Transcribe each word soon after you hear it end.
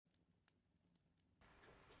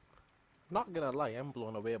Not gonna lie, I'm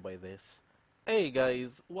blown away by this. Hey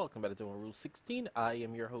guys, welcome back to Rule 16. I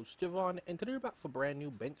am your host Javon, and today we're back for a brand new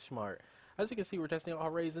benchmark. As you can see, we're testing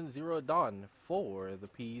out Ryzen 0 Dawn for the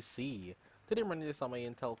PC. Today I'm running this on my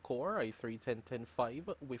Intel Core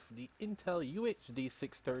i3-10105 with the Intel UHD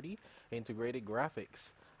 630 integrated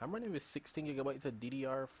graphics. I'm running with 16GB of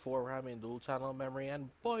DDR4 RAM and dual channel memory,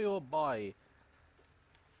 and boy oh boy,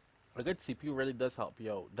 a good CPU really does help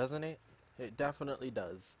you out, doesn't it? It definitely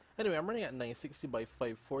does. Anyway, I'm running at 960 by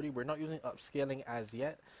 540. We're not using upscaling as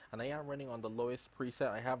yet, and I am running on the lowest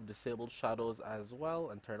preset. I have disabled shadows as well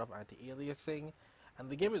and turned off anti-aliasing. And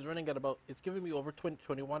the game is running at about, it's giving me over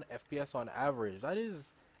 21 FPS on average. That is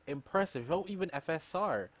impressive. How even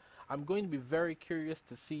FSR. I'm going to be very curious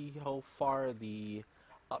to see how far the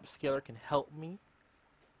upscaler can help me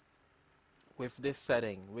with this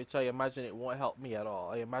setting, which I imagine it won't help me at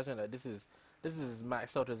all. I imagine that this is as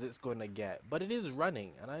maxed out as it's going to get, but it is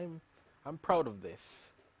running, and I'm proud of this.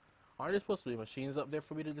 Aren't there supposed to be machines up there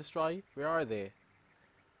for me to destroy? Where are they?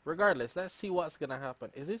 Regardless, let's see what's gonna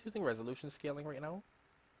happen. Is this using resolution scaling right now?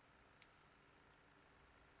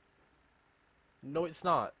 No, it's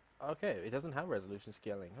not. Okay, it doesn't have resolution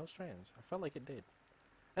scaling. How strange. I felt like it did.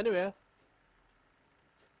 Anyway,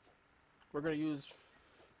 we're gonna use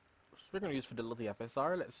Fidelity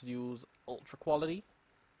FSR. Let's use Ultra Quality.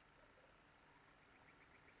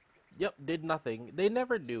 Yep, did nothing. They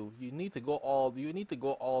never do. You need to go all the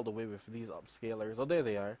way with these upscalers. Oh, there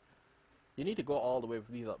they are. You need to go all the way with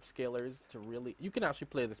these upscalers to really. You can actually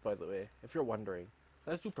play this, by the way, if you're wondering.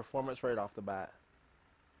 Let's do performance right off the bat.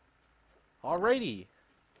 Alrighty.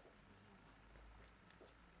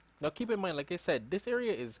 Now keep in mind, like I said, this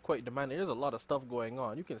area is quite demanding. There's a lot of stuff going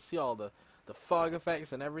on. You can see all the fog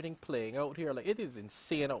effects and everything playing out here. Like, it is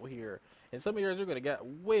insane out here. In some areas, you're going to get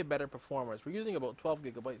way better performance. We're using about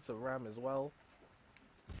 12GB of RAM as well.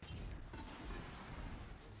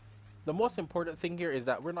 The most important thing here is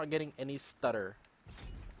that we're not getting any stutter.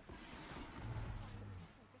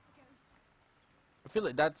 I feel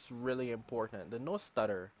like that's really important. The no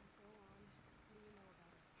stutter.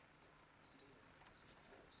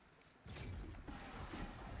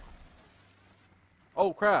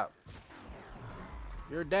 Oh crap.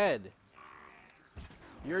 You're dead.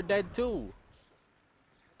 You're dead too.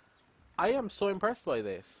 I am so impressed by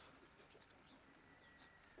this.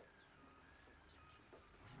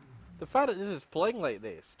 The fact that this is playing like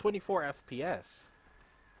this, 24 FPS.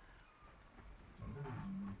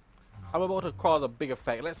 I'm about to cause a big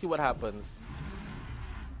effect. Let's see what happens.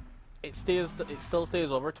 It still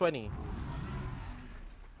stays over 20.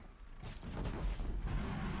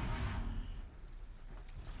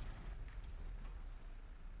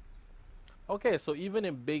 Okay, so even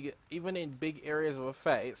in big areas of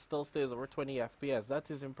effect, it still stays over 20 FPS.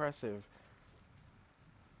 That is impressive.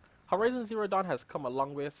 Horizon Zero Dawn has come a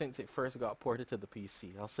long way since it first got ported to the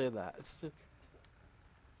PC. I'll say that.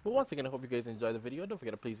 But once again, I hope you guys enjoyed the video. Don't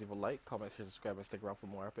forget to please leave a like, comment, share, subscribe, and stick around for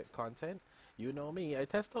more epic content. You know me, I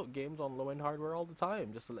test out games on low-end hardware all the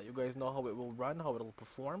time, just to let you guys know how it will run, how it will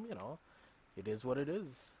perform, you know. It is what it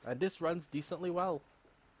is. And this runs decently well.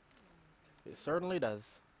 It certainly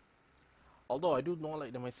does. Although I do not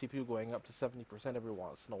like my CPU going up to 70% every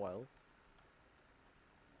once in a while.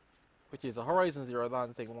 Which is a Horizon Zero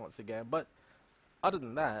Dawn thing once again. But other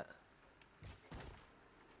than that...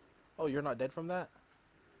 Oh, you're not dead from that?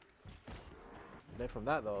 Dead from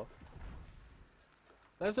that though.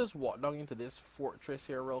 Let's just walk down into this fortress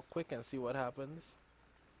here real quick and see what happens.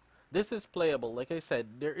 This is playable. Like I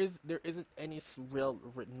said, there isn't any real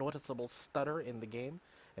noticeable stutter in the game.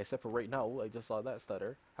 Except for right now, I just saw that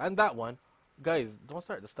stutter. And that one. Guys, don't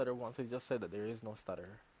start the stutter once I just said that there is no stutter.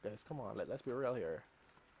 Guys, come on, let's be real here.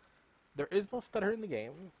 There is no stutter in the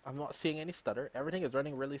game. I'm not seeing any stutter. Everything is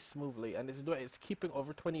running really smoothly, and it's keeping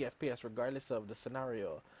over 20 FPS regardless of the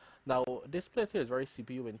scenario. Now, this place here is very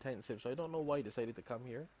CPU intensive, so I don't know why I decided to come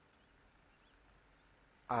here.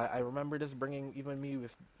 I remember this bringing even me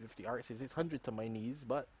with the RX 600 to my knees,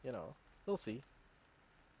 but, you know, we'll see.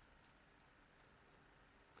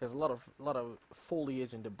 There's a lot of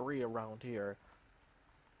foliage and debris around here.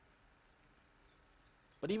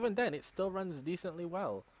 But even then, it still runs decently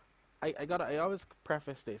well. I always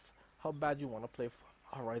preface this. How bad you want to play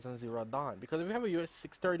Horizon Zero Dawn. Because if you have a UHD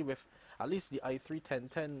 630 with at least the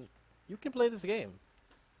i3-10110, you can play this game.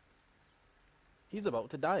 He's about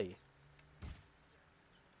to die.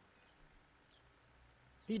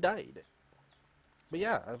 He died. But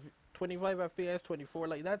yeah, 25 FPS, 24,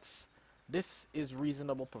 like this is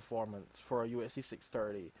reasonable performance for a UHD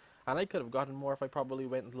 630. And I could have gotten more if I probably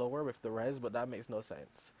went lower with the res, but that makes no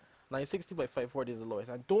sense. 960 by 540 is the lowest.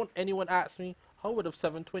 And don't anyone ask me how would have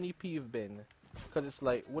 720p have been, because it's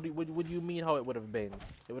like, what do you mean how it would have been?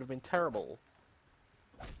 It would have been terrible.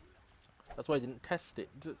 That's why I didn't test it.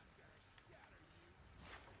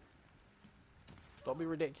 Don't be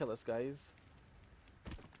ridiculous, guys.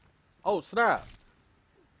 Oh snap!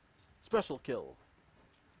 Special kill.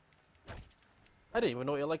 I didn't even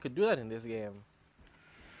know you could do that in this game.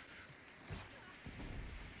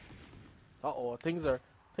 Uh-oh, things are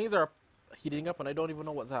heating up and I don't even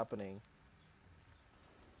know what's happening.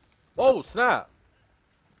 Oh, snap!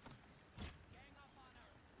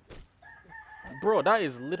 Bro, that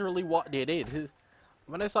is literally what they did.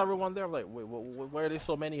 When I saw everyone there, I'm like, wait, why are there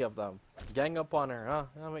so many of them? Gang up on her, huh?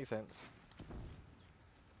 That makes sense.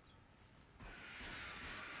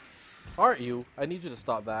 Aren't you? I need you to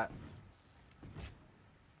stop that.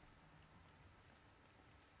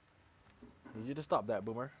 Need you to stop that,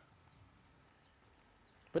 Boomer.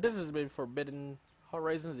 But this has been Forbidden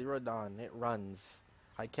Horizon Zero Dawn. It runs.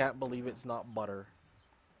 I can't believe it's not butter.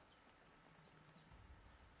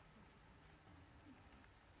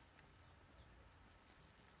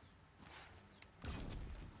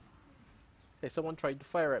 Hey, someone tried to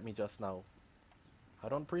fire at me just now. I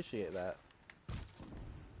don't appreciate that.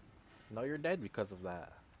 Now you're dead because of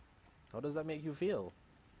that. How does that make you feel?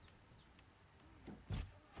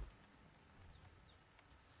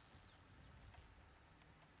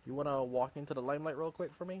 You wanna walk into the limelight real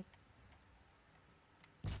quick for me?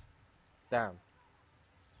 Damn.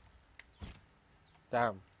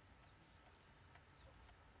 Damn.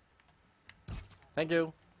 Thank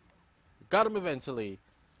you. Got him eventually.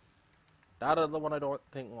 That other one I don't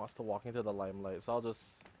think wants to walk into the limelight, so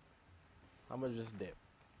I'm gonna just dip.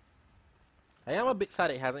 I am a bit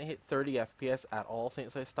sad it hasn't hit 30 FPS at all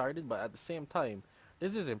since I started, but at the same time,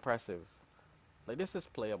 this is impressive. Like, this is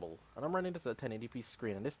playable, and I'm running this at a 1080p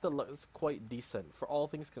screen, and this still looks quite decent for all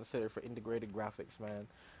things considered for integrated graphics, man.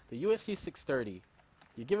 The UHD 630,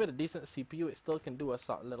 you give it a decent CPU, it still can do a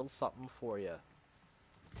little something for you.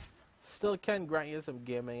 Still can grant you some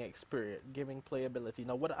gaming experience, gaming playability.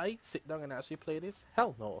 Now, would I sit down and actually play this?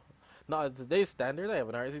 Hell no. Not at today's standard. I have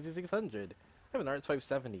an RX 6600. I have an RX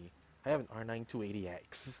 570. I have an R9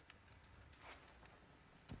 280X.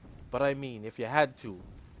 But I mean, if you had to,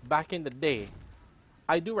 back in the day,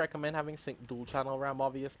 I do recommend having sync dual channel RAM,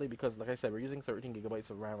 obviously, because like I said, we're using 13 gigabytes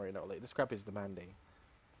of RAM right now. Like, this crap is demanding.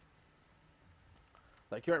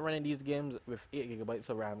 Like, you aren't running these games with 8 gigabytes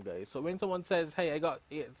of RAM, guys. So when someone says, hey, I got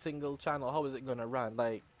 8 single channel, how is it gonna run?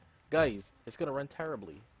 Like, guys, it's gonna run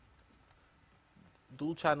terribly.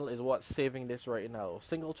 Dual channel is what's saving this right now.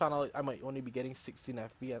 Single channel, I might only be getting 16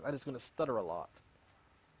 FPS, and it's gonna stutter a lot.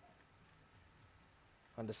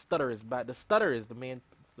 And the stutter is bad. The stutter is the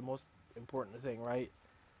most important thing, right?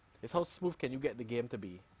 It's how smooth can you get the game to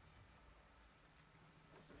be.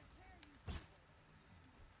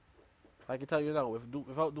 I can tell you now,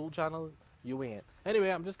 without dual channel, you ain't. Anyway,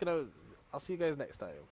 I'll see you guys next time.